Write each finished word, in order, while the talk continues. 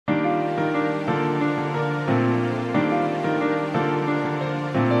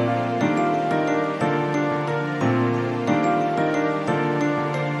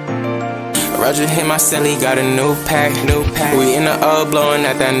I just hit my celly, got a new pack. We in the blowing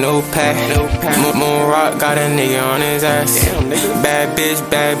at that new pack. Moon rock got a nigga on his ass. Bad bitch,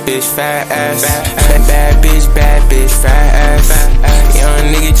 fat ass. Bad bitch, fat ass.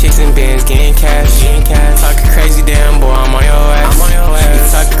 Young nigga chasing bands, getting cash. Talking crazy, damn boy, I'm on your ass. You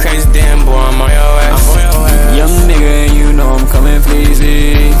talking crazy, damn boy, I'm on your ass. Young nigga, and you know I'm coming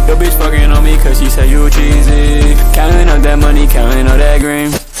fleazy. Your bitch fucking on me cause she said you cheesy. Counting up that money, counting up that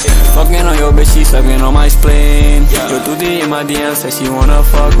green. Fucking on your bitch, she sucking on my spleen. Yo, tutti in my DM said she wanna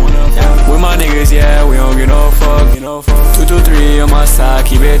fuck. With my niggas, yeah, we don't get no fuck. 223 on my side,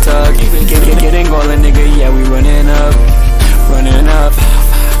 keep it tucked. Getting golden, nigga, yeah, we running up.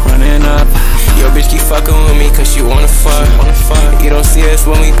 Yo, bitch keep fucking with me cause she wanna fuck. You don't see us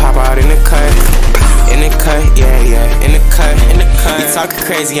when we pop out in the cut. In the cut, yeah, in the cut. You talking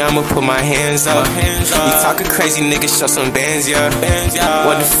crazy, I'ma put my hands up. You talking crazy, nigga, show some bands, yeah.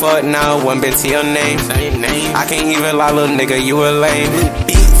 What the fuck now, one been to your name. I can't even lie, little nigga, you a lame.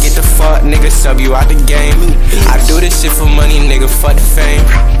 Get the fuck, nigga, sub you out the game. I do this shit for money, nigga, fuck the fame.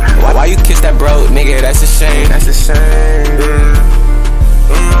 Why you kiss that bro, nigga, that's a shame.